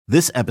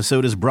This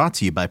episode is brought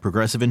to you by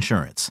Progressive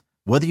Insurance.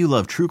 Whether you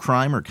love true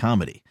crime or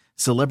comedy,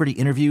 celebrity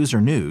interviews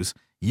or news,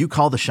 you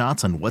call the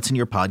shots on what's in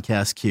your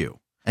podcast queue.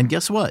 And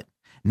guess what?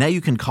 Now you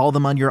can call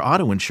them on your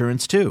auto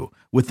insurance too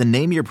with the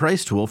Name Your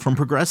Price tool from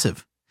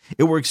Progressive.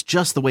 It works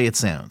just the way it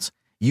sounds.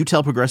 You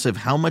tell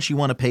Progressive how much you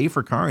want to pay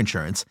for car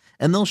insurance,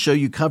 and they'll show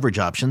you coverage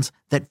options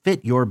that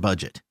fit your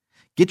budget.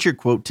 Get your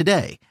quote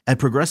today at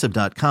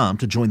Progressive.com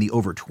to join the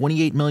over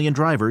 28 million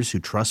drivers who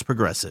trust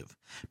Progressive.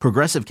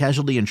 Progressive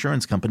Casualty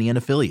Insurance Company and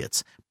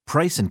Affiliates.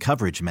 Price and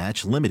coverage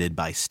match limited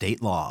by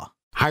state law.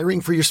 Hiring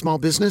for your small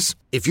business?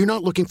 If you're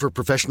not looking for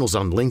professionals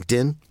on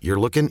LinkedIn, you're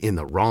looking in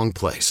the wrong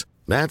place.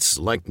 That's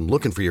like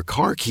looking for your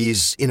car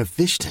keys in a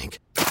fish tank.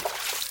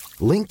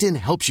 LinkedIn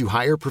helps you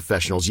hire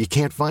professionals you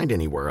can't find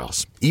anywhere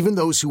else, even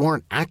those who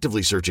aren't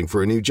actively searching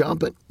for a new job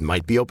but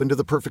might be open to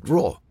the perfect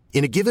role.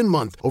 In a given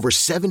month, over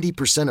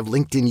 70% of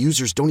LinkedIn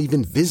users don't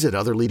even visit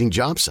other leading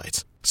job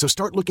sites. So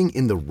start looking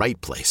in the right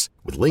place.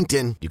 With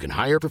LinkedIn, you can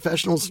hire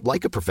professionals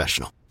like a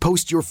professional.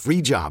 Post your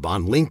free job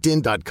on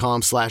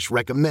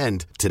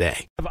linkedin.com/recommend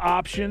today.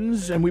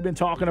 Options, and we've been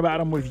talking about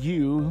them with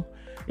you.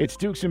 It's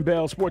Dukes and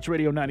Bell, Sports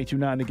Radio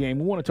 92.9 The Game.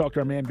 We want to talk to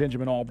our man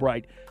Benjamin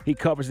Allbright. He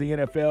covers the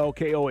NFL.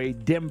 KOA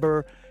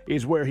Denver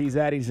is where he's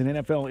at. He's an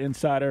NFL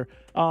insider.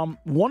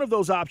 One of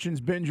those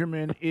options,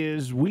 Benjamin,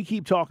 is we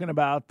keep talking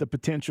about the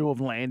potential of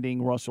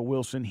landing Russell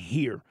Wilson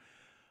here.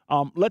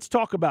 Let's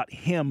talk about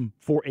him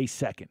for a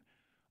second.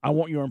 I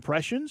want your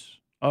impressions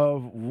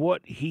of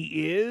what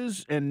he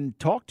is, and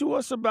talk to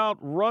us about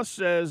Russ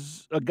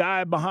as a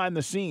guy behind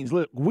the scenes.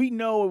 Look, we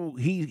know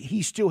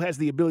he still has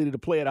the ability to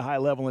play at a high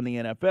level in the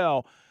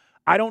NFL.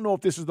 I don't know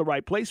if this is the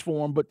right place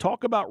for him, but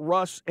talk about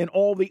Russ and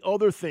all the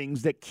other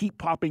things that keep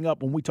popping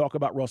up when we talk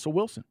about Russell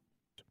Wilson.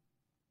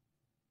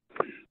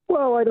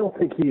 Well, I don't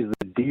think he's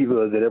the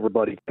diva that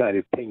everybody kind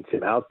of paints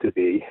him out to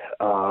be.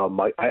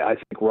 I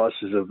think Russ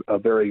is a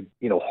very,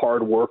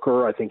 hard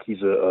worker. I think he's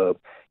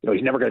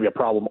he's never going to be a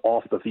problem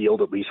off the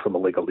field, at least from a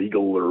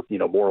legal or,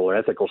 moral or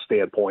ethical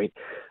standpoint.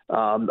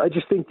 I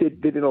just think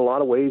that in a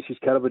lot of ways he's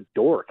kind of a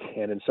dork,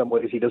 and in some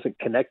ways he doesn't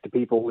connect to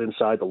people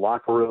inside the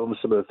locker room.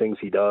 Some of the things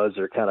he does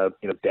are kind of,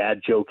 dad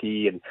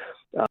jokey, and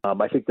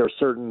I think there's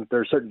certain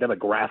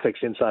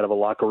demographics inside of a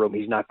locker room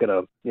he's not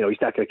going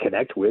to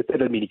connect with. It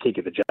doesn't mean he can't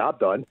get the job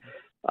done.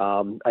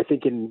 I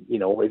think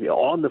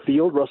on the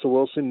field, Russell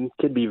Wilson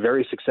can be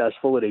very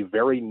successful at a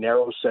very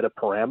narrow set of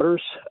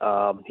parameters.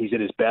 He's at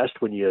his best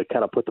when you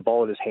kind of put the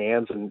ball in his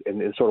hands and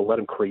sort of let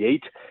him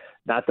create.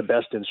 Not the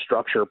best in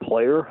structure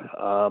player.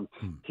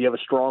 If you have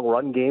a strong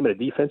run game and a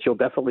defense, you'll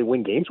definitely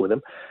win games with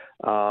him.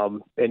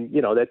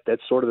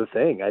 That's sort of the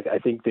thing. I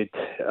think that,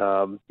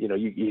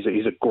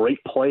 he's a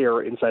great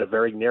player inside a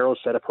very narrow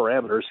set of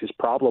parameters. His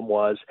problem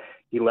was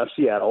he left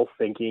Seattle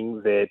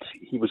thinking that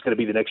he was going to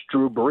be the next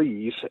Drew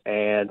Brees,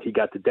 and he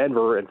got to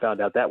Denver and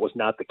found out that was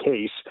not the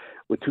case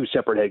with two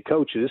separate head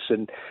coaches.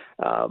 And,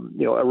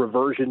 a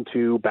reversion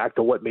back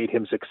to what made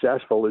him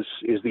successful is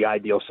the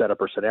ideal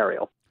setup or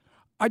scenario.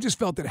 I just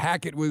felt that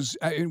Hackett was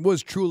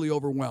truly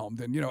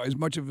overwhelmed. And, as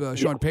much of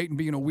Sean Payton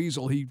being a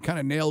weasel, he kind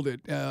of nailed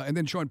it. And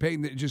then Sean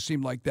Payton, it just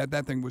seemed like that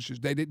thing was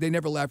just, they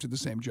never laughed at the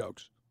same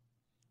jokes.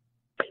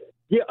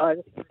 Yeah,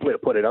 way to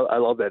put it. I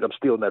love that. I'm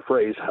stealing that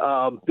phrase.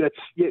 That's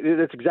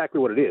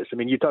exactly what it is. I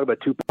mean, you talk about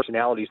two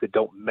personalities that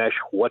don't mesh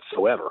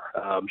whatsoever.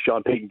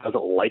 Sean Payton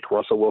doesn't like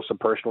Russell Wilson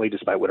personally,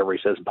 despite whatever he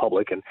says in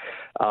public, and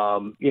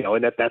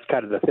and that's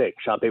kind of the thing.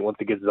 Sean Payton wants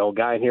to get his own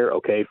guy in here.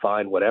 Okay,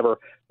 fine, whatever.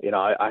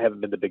 I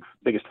haven't been the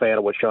biggest fan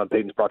of what Sean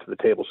Payton's brought to the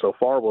table so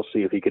far. We'll see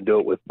if he can do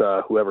it with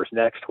whoever's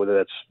next, whether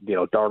that's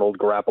Darnold,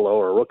 Garoppolo,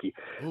 or a rookie.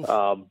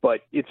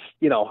 But it's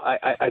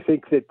I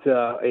think that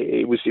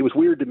it was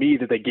weird to me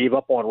that they gave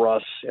up on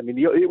Russ. I mean,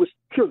 it was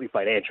purely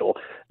financial,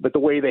 but the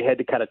way they had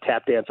to kind of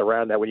tap dance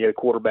around that when you had a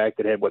quarterback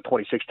that had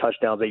 26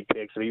 touchdowns, 8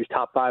 picks, and he was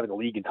top 5 in the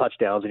league in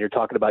touchdowns, and you're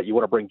talking about you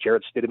want to bring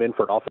Jarrett Stidham in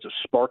for an offensive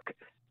spark.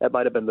 That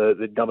might have been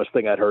the dumbest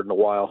thing I'd heard in a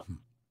while.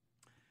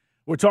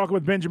 We're talking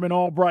with Benjamin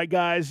Allbright,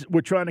 guys. We're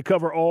trying to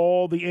cover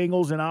all the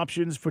angles and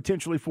options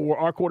potentially for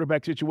our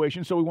quarterback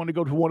situation. So we want to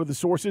go to one of the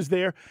sources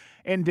there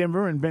in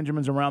Denver, and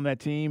Benjamin's around that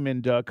team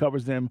and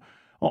covers them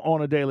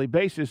on a daily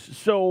basis.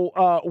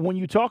 So when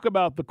you talk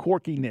about the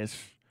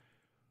quirkiness,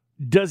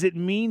 does it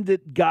mean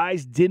that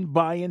guys didn't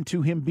buy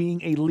into him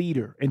being a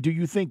leader? And do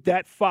you think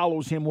that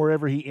follows him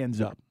wherever he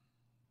ends up?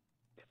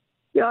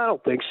 Yeah, I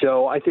don't think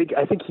so. I think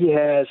he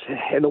has,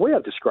 and the way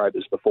I've described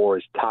this before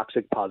is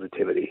toxic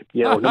positivity.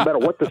 No matter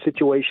what the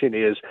situation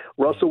is,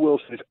 Russell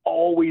Wilson is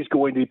always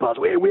going to be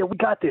positive. Hey, we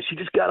got this. You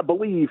just got to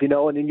believe, and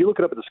then you look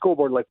it up at the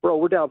scoreboard like, bro,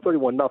 we're down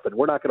 31-0.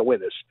 We're not going to win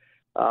this.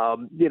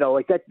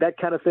 Like that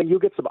kind of thing. You'll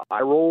get some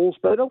eye rolls,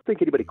 but I don't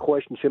think anybody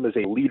questions him as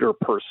a leader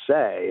per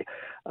se.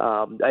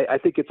 I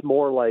think it's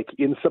more like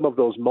in some of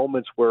those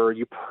moments where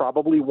you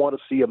probably want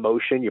to see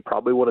emotion, you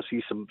probably want to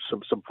see some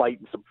fight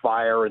and some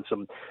fire and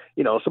some,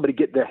 somebody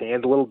getting their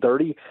hands a little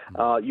dirty.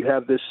 You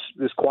have this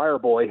choir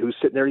boy who's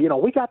sitting there,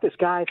 we got this,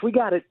 guys, we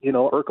got it,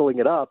 urkling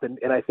it up. And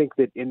I think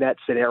that in that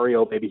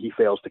scenario, maybe he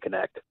fails to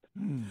connect.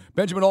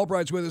 Benjamin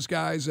Allbright's with us,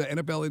 guys,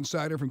 NFL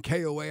insider from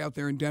KOA out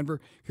there in Denver,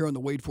 here on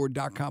the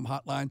WadeFord.com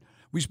hotline.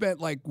 We spent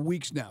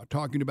weeks now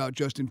talking about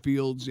Justin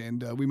Fields,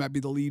 and we might be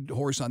the lead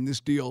horse on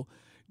this deal.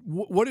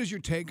 What is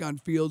your take on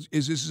Fields?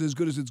 Is this as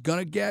good as it's going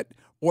to get,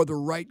 or the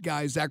right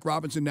guy, Zach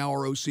Robinson, now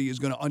our OC, is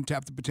going to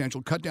untap the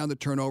potential, cut down the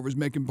turnovers,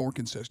 make him more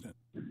consistent?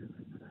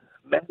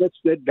 That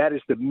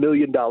is the $1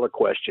 million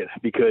question,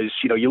 because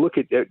you look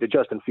at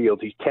Justin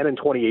Fields. He's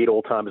 10-28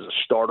 all time as a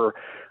starter.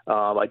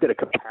 I did a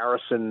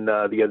comparison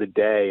the other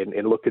day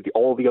and looked at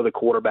all the other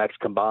quarterbacks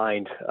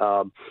combined,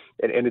 and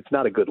it's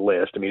not a good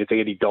list. I mean, it's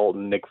Andy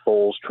Dalton, Nick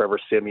Foles, Trevor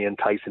Siemian,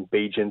 Tyson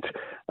Bagent,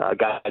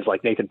 guys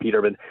like Nathan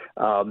Peterman.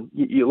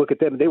 You look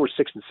at them; they were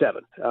 6 and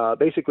 7.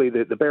 Basically,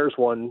 the Bears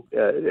won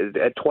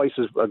at twice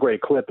as a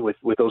great clip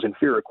with those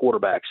inferior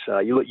quarterbacks.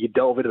 You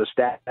delve into the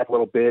stat a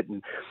little bit,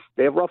 and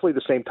they have roughly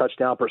the same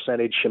touchdown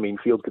percentage. I mean,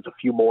 Fields gets a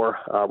few more,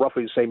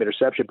 roughly the same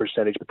interception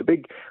percentage. But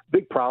the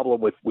big problem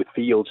with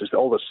Fields is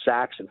all the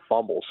sacks and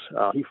fumbles.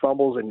 He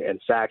fumbles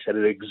and sacks at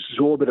an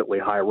exorbitantly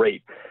high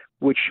rate,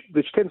 which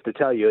tends to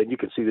tell you, and you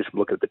can see this from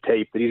looking at the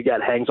tape, that he's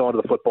hangs on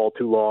to the football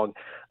too long.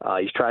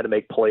 He's trying to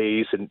make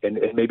plays, and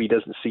maybe he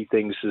doesn't see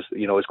things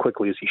as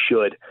quickly as he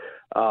should.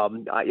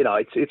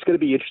 It's going to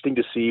be interesting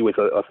to see with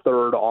a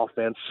third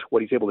offense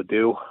what he's able to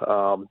do.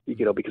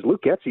 Because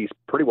Luke Getsy's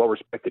a pretty well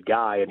respected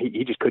guy, and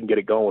he just couldn't get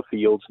it going with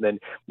Fields. And then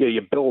you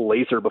have Bill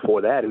Lazor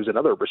before that, who's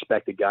another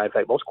respected guy. In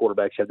fact, most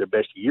quarterbacks have their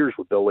best years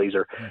with Bill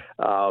Lazor,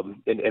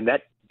 and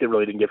that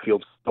really didn't get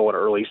Fields going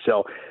early.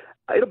 So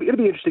it'll be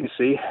interesting to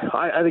see.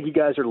 I think you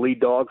guys are lead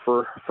dog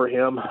for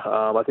him.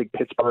 I think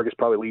Pittsburgh is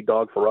probably lead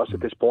dog for us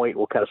at this point.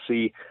 We'll kind of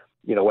see,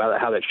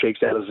 how that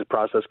shakes out as the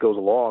process goes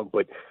along.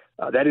 But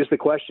that is the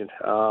question.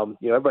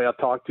 Everybody I've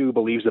talked to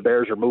believes the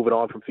Bears are moving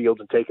on from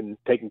Fields and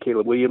taking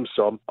Caleb Williams.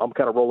 So I'm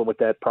kind of rolling with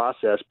that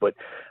process. But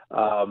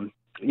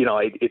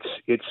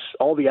it's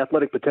all the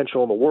athletic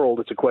potential in the world.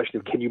 It's a question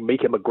of, can you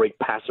make him a great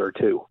passer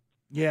too?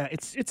 Yeah,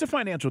 it's a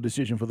financial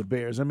decision for the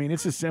Bears. I mean,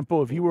 it's as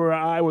simple. If you or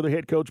I were the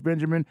head coach,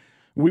 Benjamin,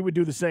 we would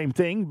do the same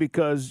thing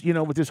because,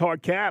 with this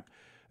hard cap,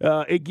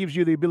 it gives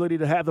you the ability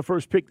to have the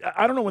first pick.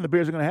 I don't know when the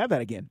Bears are going to have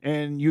that again,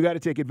 and you got to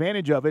take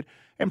advantage of it.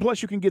 And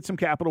plus, you can get some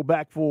capital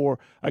back for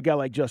a guy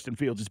like Justin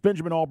Fields. It's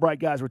Benjamin Allbright,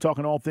 guys. We're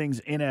talking all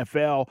things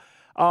NFL.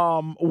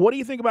 What do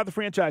you think about the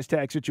franchise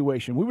tag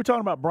situation? We were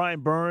talking about Brian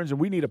Burns, and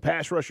we need a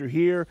pass rusher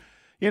here.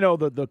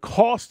 The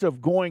cost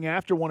of going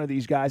after one of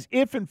these guys,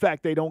 if in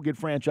fact they don't get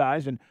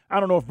franchised, and I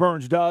don't know if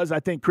Burns does. I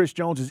think Chris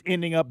Jones is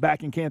ending up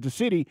back in Kansas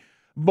City.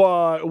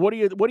 But what do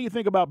you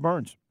think about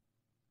Burns?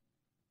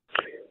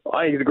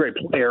 I think he's a great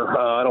player.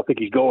 I don't think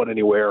he's going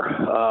anywhere.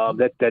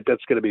 That's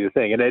going to be the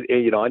thing. And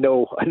I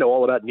know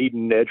all about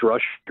needing edge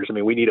rushers. I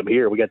mean, we need them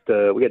here. We got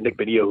Nick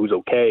Bonilla, who's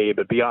okay,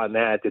 but beyond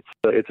that,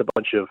 it's a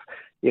bunch of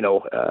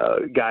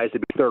guys that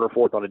be third or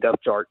fourth on the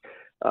depth chart.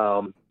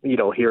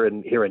 Here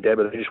in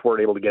Denver, they just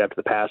weren't able to get after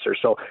the passer.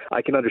 So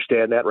I can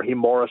understand that. Raheem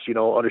Morris,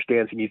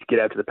 understands he needs to get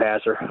after the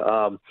passer.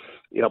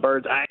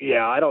 Burns,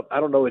 I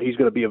don't know that he's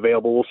going to be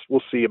available.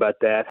 We'll see about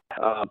that.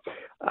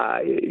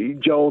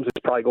 Jones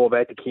is probably going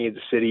back to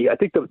Kansas City. I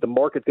think the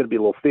market's going to be a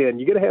little thin.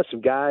 You're going to have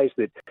some guys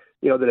that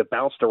have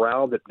bounced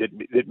around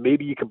that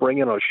maybe you can bring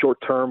in on a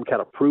short-term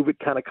kind of prove-it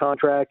kind of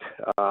contract.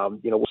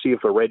 We'll see if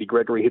Randy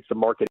Gregory hits the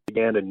market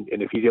again and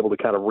if he's able to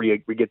kind of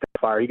re-get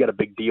that fire. He got a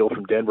big deal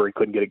from Denver. He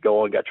couldn't get it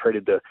going, got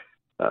traded to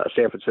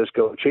San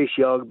Francisco. Chase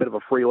Young, a bit of a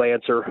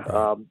freelancer.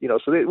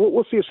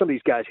 We'll see if some of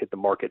these guys hit the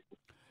market.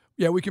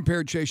 Yeah, we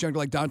compared Chase Young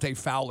to Dante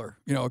Fowler,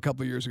 a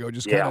couple of years ago,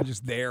 just kind of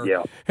just there.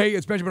 Yeah. Hey,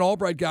 it's Benjamin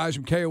Allbright, guys,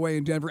 from KOA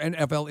in Denver,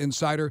 NFL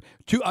Insider.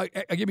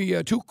 Give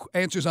me two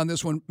answers on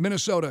this one.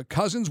 Minnesota,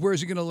 Cousins, where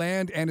is he going to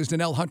land, and is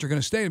Donnell Hunter going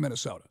to stay in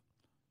Minnesota?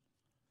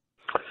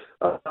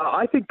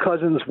 I think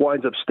Cousins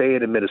winds up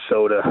staying in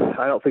Minnesota.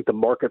 I don't think the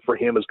market for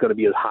him is going to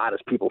be as hot as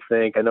people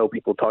think. I know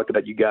people talked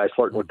about you guys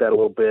flirting with that a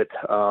little bit,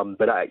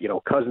 but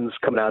Cousins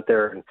coming out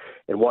there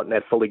and wanting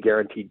that fully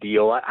guaranteed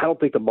deal. I don't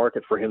think the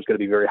market for him is going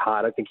to be very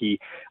hot. I think he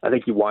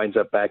winds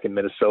up back in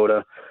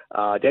Minnesota.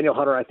 Daniel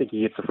Hunter, I think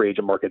he hits the free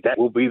agent market. That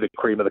will be the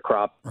cream of the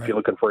crop if you're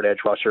looking for an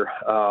edge rusher.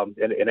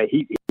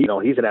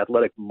 He's an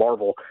athletic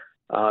marvel.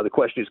 The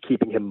question is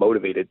keeping him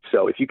motivated.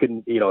 So if you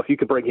can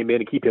bring him in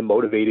and keep him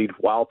motivated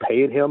while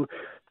paying him,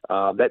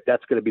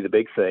 that's going to be the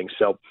big thing.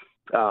 So,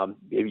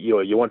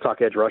 you want to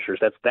talk edge rushers,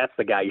 that's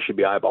the guy you should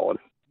be eyeballing.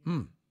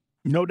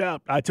 No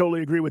doubt. I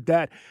totally agree with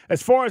that.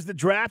 As far as the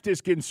draft is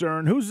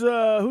concerned, who's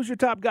your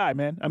top guy,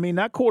 man? I mean,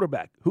 not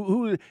quarterback.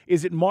 Who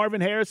is it?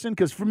 Marvin Harrison?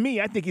 Because for me,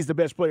 I think he's the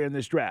best player in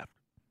this draft.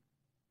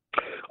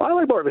 I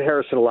like Marvin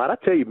Harrison a lot. I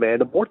tell you, man,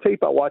 the more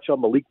tape I watch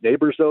on Malik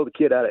Neighbors, though, the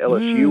kid out of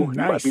LSU, he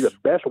might be the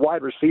best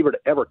wide receiver to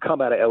ever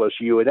come out of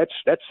LSU, and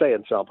that's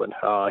saying something.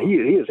 He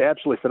is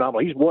absolutely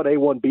phenomenal. He's 1A,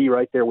 1B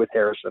right there with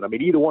Harrison. I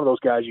mean, either one of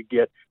those guys you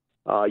get,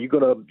 you're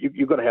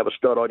gonna have a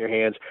stud on your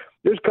hands.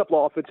 There's a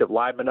couple of offensive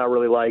linemen I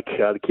really like.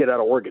 The kid out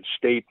of Oregon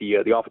State, the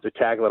offensive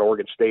tackle out of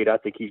Oregon State. I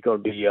think he's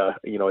going to be a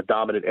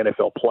dominant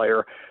NFL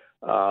player.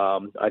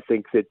 I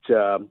think that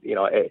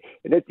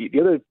and that the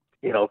other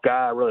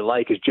guy I really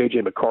like is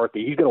J.J.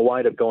 McCarthy. He's going to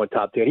wind up going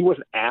top 10. He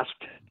wasn't asked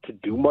to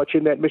do much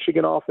in that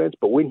Michigan offense,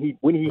 but when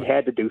he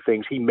had to do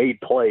things, he made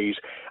plays.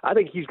 I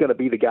think he's going to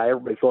be the guy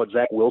everybody thought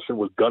Zach Wilson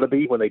was going to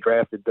be when they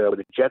drafted when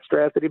the Jets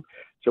drafted him.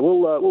 So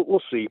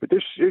we'll see. But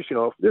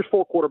there's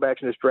 4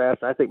 quarterbacks in this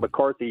draft, and I think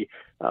McCarthy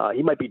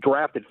he might be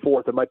drafted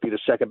 4th. It might be the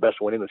second best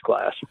one in this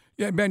class.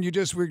 Yeah, Ben, I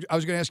was going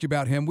to ask you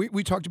about him.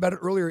 We talked about it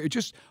earlier. It's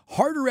just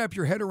hard to wrap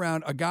your head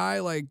around a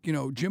guy like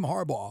Jim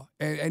Harbaugh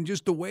and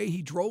just the way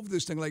he drove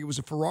this thing like it was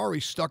a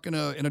Ferrari stuck in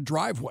a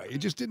driveway. It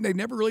just didn't. They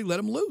never really let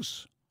him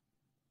loose.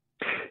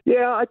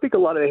 Yeah, I think a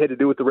lot of it had to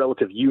do with the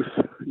relative youth,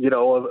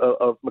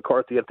 of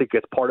McCarthy. I think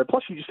that's part of it.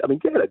 Plus, they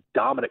had a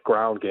dominant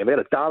ground game. They had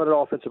a dominant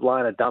offensive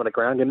line, a dominant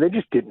ground game. They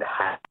just didn't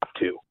have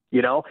to.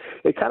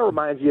 It kind of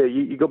reminds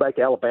you go back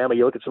to Alabama,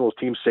 you look at some of those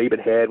teams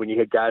Saban had when you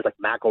had guys like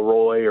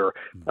McElroy or,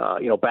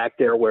 back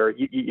there where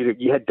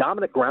you had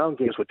dominant ground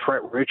games with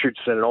Trent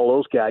Richardson and all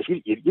those guys.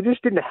 You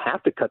just didn't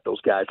have to cut those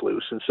guys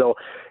loose. And so,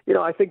 I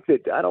don't think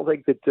that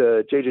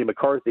J.J.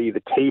 McCarthy,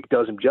 the tape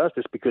does him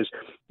justice because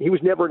he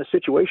was never in a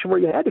situation where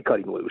you had to cut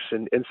him loose.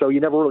 And so you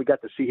never really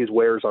got to see his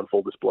wares on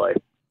full display.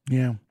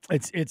 Yeah,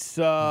 it's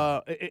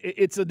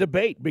a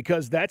debate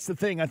because that's the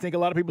thing. I think a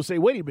lot of people say,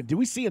 wait a minute, do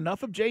we see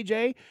enough of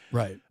JJ?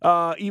 Right.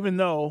 Even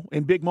though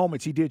in big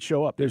moments he did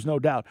show up, there's no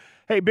doubt.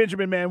 Hey,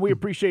 Benjamin, man, we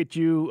appreciate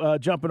you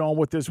jumping on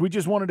with this. We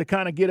just wanted to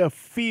kind of get a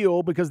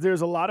feel because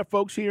there's a lot of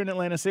folks here in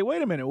Atlanta say,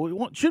 wait a minute,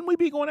 shouldn't we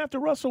be going after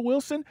Russell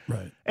Wilson?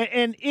 Right.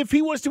 And if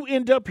he was to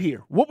end up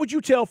here, what would you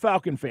tell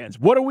Falcon fans?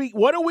 What are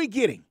we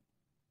getting?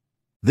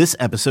 This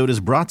episode is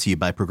brought to you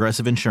by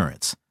Progressive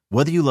Insurance.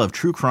 Whether you love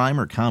true crime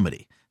or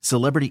comedy,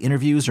 celebrity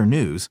interviews or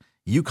news,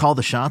 you call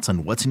the shots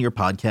on what's in your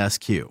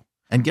podcast queue.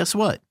 And guess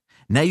what?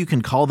 Now you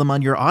can call them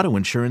on your auto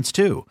insurance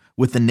too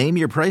with the Name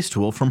Your Price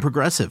tool from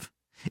Progressive.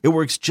 It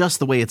works just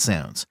the way it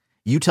sounds.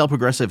 You tell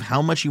Progressive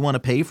how much you want to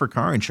pay for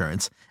car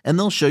insurance, and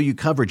they'll show you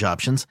coverage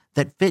options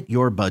that fit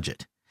your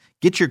budget.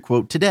 Get your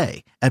quote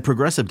today at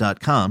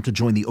Progressive.com to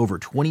join the over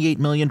 28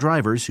 million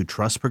drivers who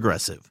trust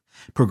Progressive.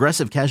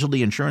 Progressive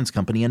Casualty Insurance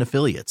Company and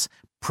Affiliates.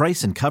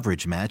 Price and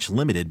coverage match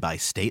limited by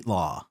state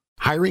law.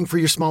 Hiring for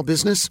your small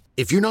business?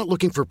 If you're not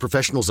looking for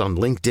professionals on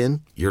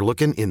LinkedIn, you're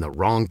looking in the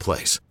wrong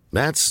place.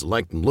 That's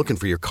like looking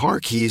for your car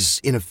keys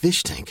in a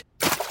fish tank.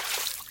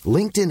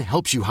 LinkedIn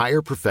helps you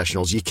hire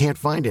professionals you can't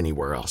find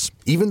anywhere else,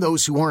 even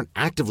those who aren't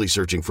actively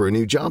searching for a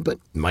new job but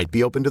might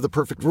be open to the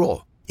perfect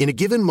role. In a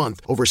given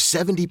month, over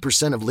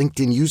 70% of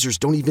LinkedIn users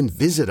don't even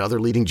visit other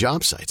leading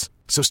job sites.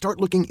 So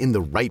start looking in the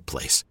right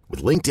place.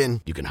 With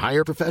LinkedIn, you can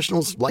hire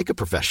professionals like a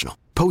professional.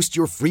 Post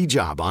your free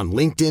job on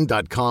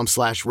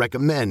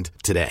linkedin.com/recommend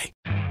today.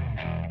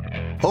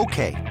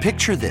 Okay,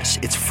 picture this.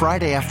 It's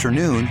Friday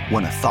afternoon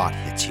when a thought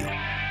hits you.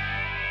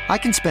 I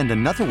can spend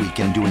another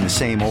weekend doing the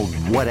same old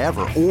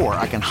whatever, or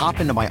I can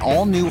hop into my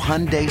all-new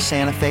Hyundai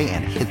Santa Fe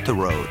and hit the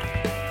road.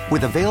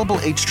 With available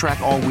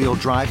H-Track all-wheel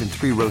drive and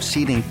 3-row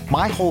seating,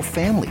 my whole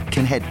family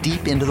can head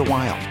deep into the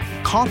wild.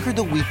 Conquer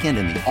the weekend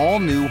in the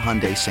all-new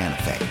Hyundai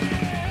Santa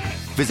Fe.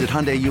 Visit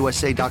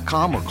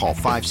HyundaiUSA.com or call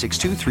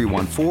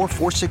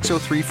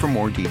 562-314-4603 for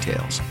more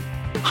details.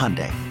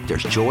 Hyundai,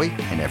 there's joy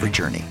in every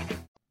journey.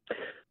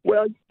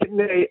 Well,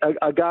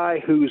 a guy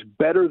who's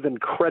better than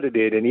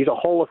credited, and he's a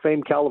Hall of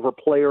Fame caliber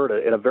player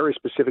in a very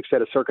specific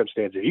set of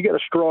circumstances. You get a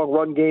strong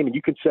run game, and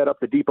you can set up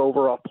the deep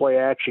over-off play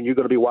action. You're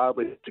going to be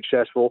wildly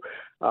successful.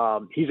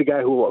 He's a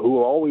guy who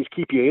will always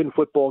keep you in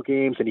football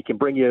games, and he can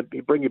bring you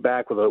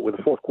back with a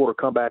fourth quarter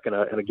comeback and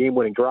a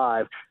game-winning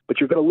drive. But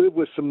you're going to live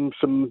with some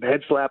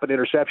head-slapping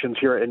interceptions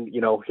here and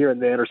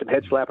then, or some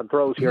head-slapping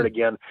throws here and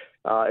again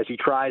as he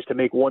tries to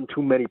make one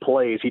too many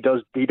plays. He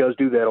does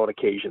do that on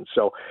occasion.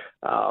 So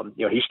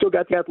he's still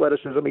got the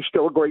athleticism. He's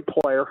still a great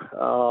player.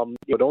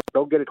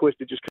 Don't get it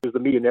twisted just because the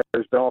media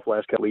has been off the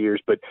last couple of years.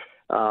 But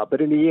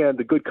in the end,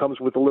 the good comes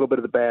with a little bit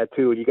of the bad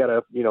too. And you got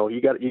to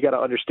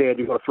understand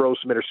you're going to throw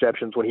some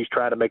interceptions when he's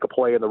trying to make a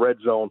play in the red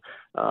zone,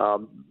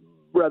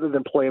 rather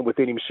than playing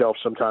within himself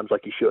sometimes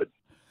like he should.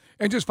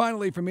 And just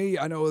finally, for me,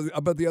 I know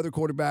about the other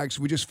quarterbacks,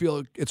 we just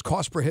feel it's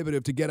cost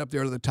prohibitive to get up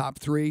there to the top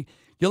 3.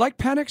 You like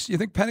Penix? You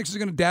think Penix is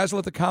going to dazzle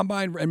at the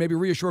combine and maybe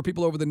reassure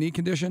people over the knee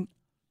condition?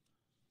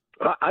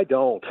 I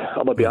don't.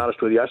 I'm going to be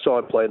honest with you. I saw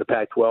him play in the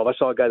Pac-12. I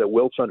saw a guy that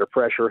wilts under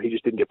pressure. He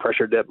just didn't get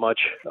pressured that much.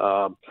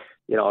 A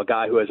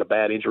guy who has a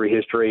bad injury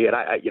history. And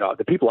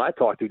the people I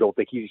talk to don't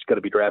think he's going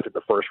to be drafted in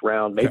the first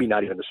round, maybe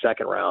not even the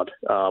second round.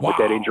 With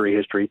that injury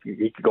history,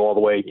 he could go all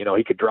the way.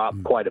 He could drop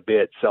quite a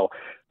bit. So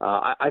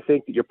I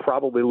think that you're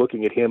probably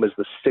looking at him as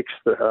the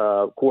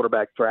 6th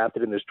quarterback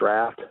drafted in this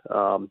draft,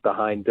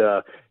 behind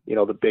the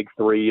big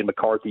 3 and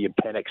McCarthy and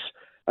Penix.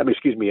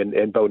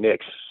 And Bo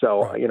Nix.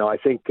 So I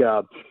think.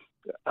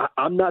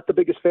 I'm not the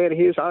biggest fan of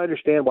his. I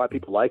understand why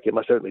people like him.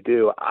 I certainly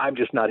do. I'm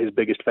just not his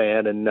biggest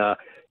fan, and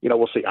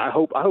we'll see. I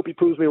hope he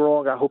proves me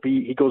wrong. I hope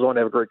he goes on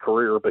to have a great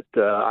career, but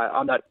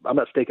I'm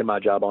not staking my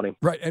job on him.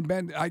 Right, and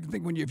Ben, I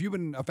think if you've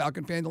been a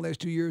Falcon fan the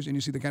last 2 years and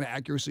you see the kind of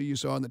accuracy you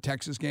saw in the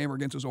Texas game or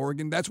against us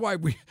Oregon, that's why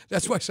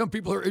some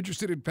people are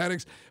interested in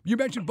Penix. You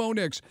mentioned Bo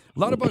Nix. A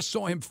lot of us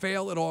saw him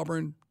fail at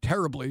Auburn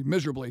terribly,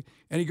 miserably,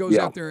 and he goes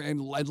out there and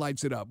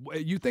lights it up.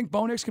 You think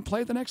Bo Nix can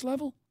play at the next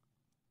level?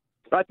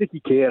 I think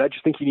you can. I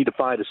just think you need to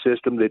find a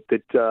system that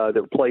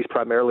plays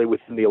primarily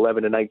within the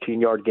 11 to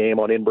 19-yard game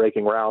on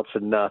in-breaking routes,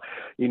 and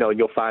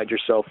you'll find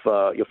yourself with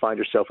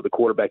a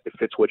quarterback that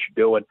fits what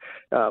you're doing.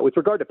 With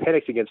regard to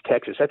Penix against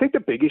Texas, I think the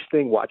biggest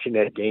thing watching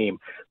that game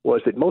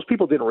was that most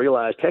people didn't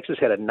realize Texas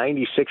had a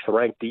 96th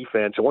ranked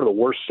defense and one of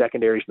the worst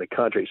secondaries in the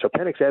country. So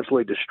Penix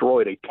absolutely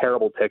destroyed a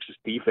terrible Texas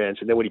defense,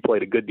 and then when he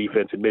played a good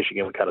defense in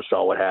Michigan, we kind of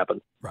saw what happened.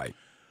 Right.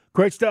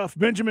 Great stuff,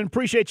 Benjamin.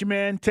 Appreciate you,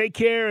 man. Take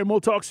care, and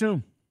we'll talk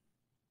soon.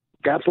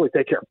 Absolutely.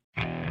 Take care.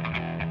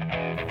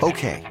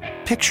 Okay,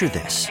 picture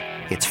this.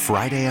 It's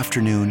Friday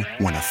afternoon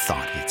when a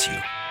thought hits you.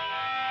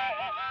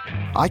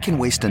 I can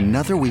waste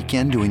another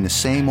weekend doing the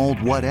same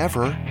old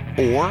whatever,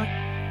 or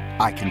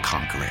I can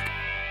conquer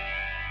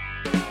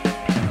it.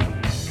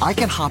 I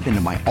can hop into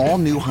my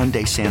all-new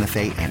Hyundai Santa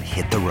Fe and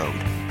hit the road.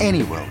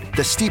 Any road.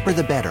 The steeper,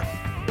 the better.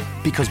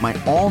 Because my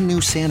all-new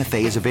Santa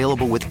Fe is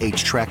available with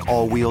H-Track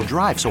all-wheel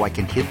drive, so I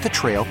can hit the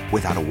trail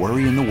without a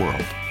worry in the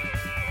world.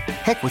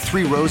 Heck, with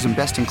 3 rows and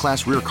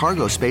best-in-class rear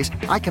cargo space,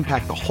 I can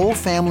pack the whole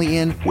family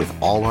in with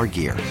all our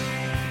gear.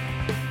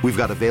 We've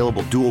got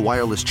available dual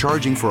wireless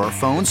charging for our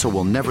phones, so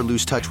we'll never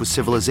lose touch with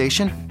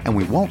civilization, and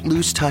we won't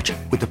lose touch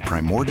with the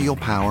primordial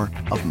power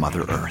of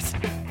Mother Earth.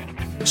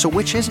 So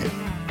which is it?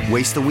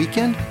 Waste the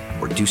weekend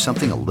or do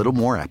something a little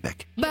more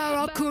epic?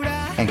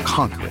 And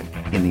conquer it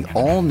in the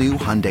all-new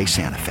Hyundai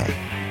Santa Fe.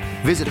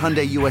 Visit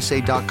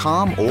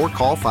HyundaiUSA.com or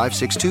call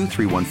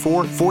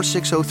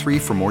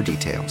 562-314-4603 for more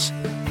details.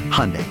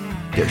 Hyundai,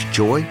 there's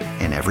joy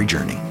in every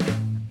journey.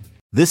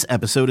 This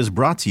episode is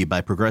brought to you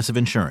by Progressive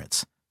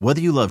Insurance. Whether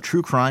you love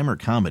true crime or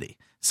comedy,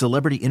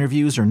 celebrity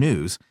interviews or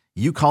news,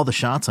 you call the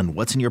shots on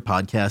what's in your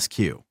podcast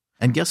queue.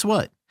 And guess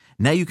what?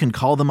 Now you can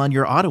call them on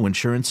your auto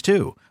insurance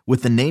too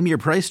with the Name Your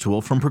Price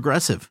tool from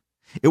Progressive.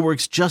 It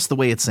works just the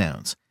way it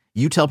sounds.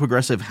 You tell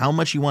Progressive how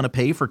much you want to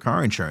pay for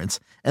car insurance,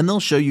 and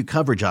they'll show you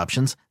coverage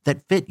options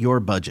that fit your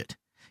budget.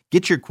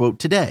 Get your quote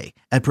today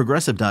at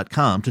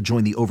Progressive.com to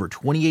join the over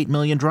 28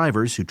 million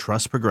drivers who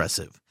trust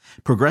Progressive.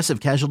 Progressive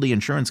Casualty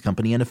Insurance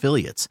Company and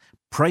Affiliates.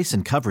 Price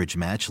and coverage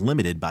match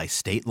limited by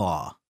state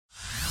law.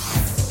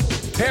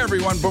 Hey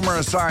everyone, Boomer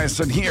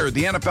Esiason here.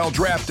 The NFL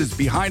Draft is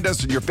behind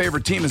us and your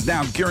favorite team is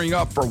now gearing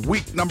up for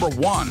week number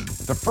 1.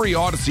 The free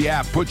Odyssey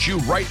app puts you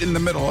right in the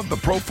middle of the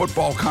pro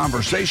football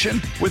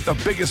conversation with the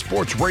biggest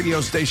sports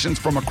radio stations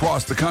from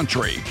across the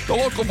country. The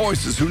local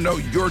voices who know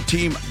your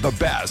team the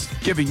best,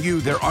 giving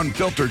you their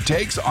unfiltered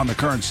takes on the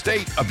current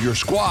state of your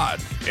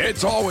squad.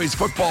 It's always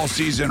football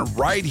season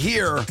right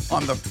here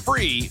on the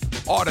free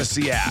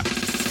Odyssey app.